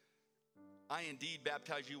 I indeed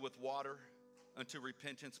baptize you with water unto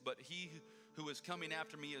repentance, but he who is coming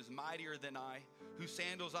after me is mightier than I, whose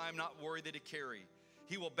sandals I am not worthy to carry.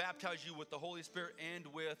 He will baptize you with the Holy Spirit and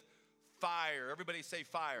with fire. Everybody say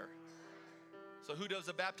fire. So who does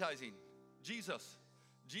the baptizing? Jesus.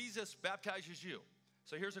 Jesus baptizes you.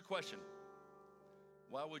 So here's a question.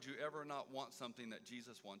 Why would you ever not want something that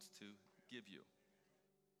Jesus wants to give you?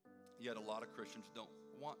 Yet a lot of Christians don't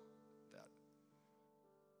want that.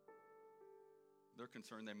 They're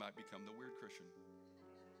concerned they might become the weird Christian.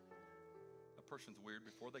 A person's weird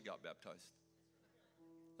before they got baptized.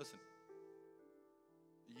 Listen,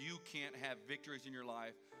 you can't have victories in your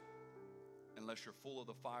life unless you're full of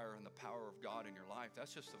the fire and the power of God in your life.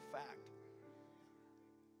 That's just a fact.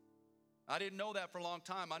 I didn't know that for a long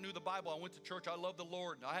time. I knew the Bible. I went to church. I loved the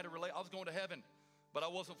Lord. I was going to heaven, but I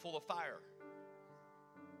wasn't full of fire.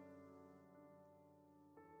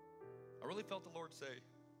 I really felt the Lord say,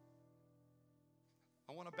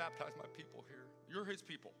 I want to baptize my people here. You're his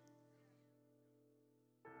people.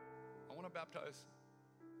 I want to baptize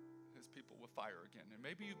his people with fire again. And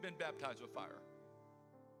maybe you've been baptized with fire.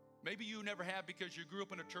 Maybe you never have because you grew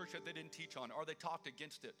up in a church that they didn't teach on or they talked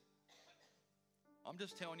against it. I'm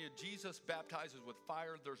just telling you, Jesus baptizes with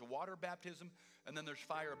fire. There's water baptism and then there's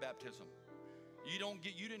fire baptism. You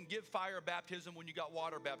didn't get fire baptism when you got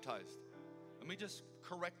water baptized. Let me just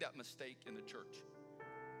correct that mistake in the church.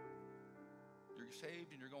 You're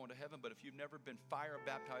saved and you're going to heaven, but if you've never been fire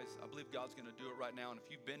baptized, I believe God's going to do it right now. And if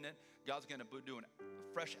you've been it, God's going to do a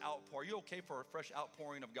fresh outpour. Are you okay for a fresh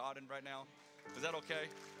outpouring of God in right now? Is that okay?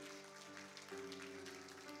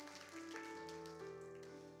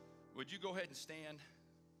 Would you go ahead and stand?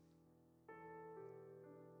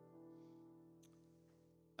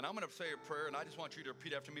 And I'm going to say a prayer, and I just want you to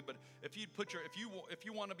repeat after me. But if you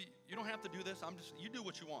want to be, you don't have to do this. You do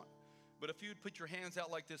what you want. But if you'd put your hands out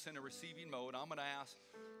like this in a receiving mode, I'm going to ask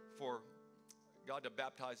for God to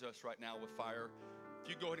baptize us right now with fire. If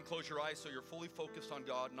you go ahead and close your eyes so you're fully focused on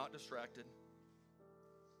God, not distracted.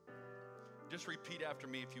 Just repeat after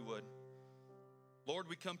me if you would. Lord,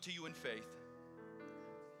 we come to you in faith.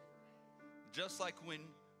 Just like when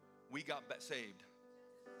we got saved.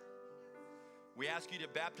 We ask you to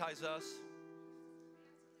baptize us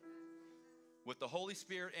with the Holy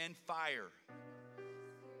Spirit and fire.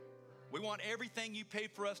 We want everything you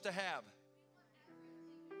paid for us to have.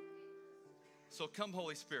 So come,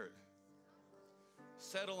 Holy Spirit.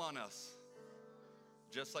 Settle on us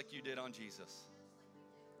just like you did on Jesus.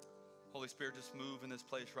 Holy Spirit, just move in this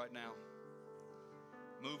place right now.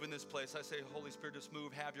 Move in this place. I say, Holy Spirit, just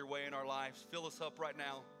move. Have your way in our lives. Fill us up right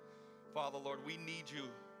now. Father, Lord, we need you.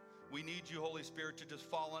 We need you, Holy Spirit, to just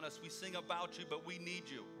fall on us. We sing about you, but we need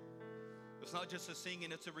you. It's not just a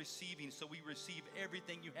singing, it's a receiving. So we receive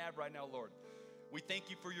everything you have right now, Lord. We thank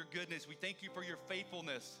you for your goodness. We thank you for your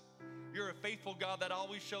faithfulness. You're a faithful God that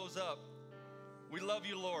always shows up. We love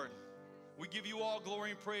you, Lord. We give you all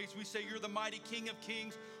glory and praise. We say you're the mighty King of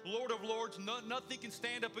kings, Lord of lords. Nothing can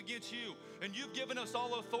stand up against you. And you've given us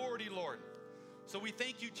all authority, Lord. So we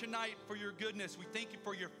thank you tonight for your goodness. We thank you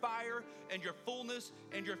for your fire and your fullness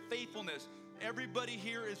and your faithfulness. Everybody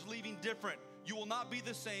here is leaving different. You will not be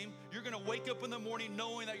the same. You're going to wake up in the morning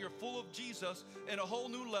knowing that you're full of Jesus in a whole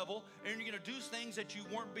new level, and you're going to do things that you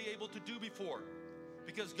weren't be able to do before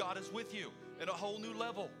because God is with you in a whole new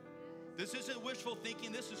level. This isn't wishful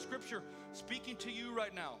thinking. This is Scripture speaking to you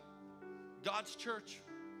right now. God's church.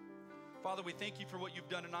 Father, we thank you for what you've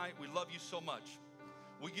done tonight. We love you so much.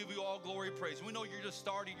 We give you all glory and praise. We know you're just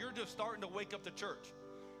starting. You're just starting to wake up the church.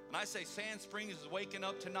 And I say Sand Springs is waking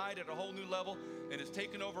up tonight at a whole new level and is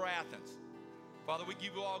taking over Athens. Father, we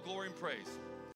give you all glory and praise.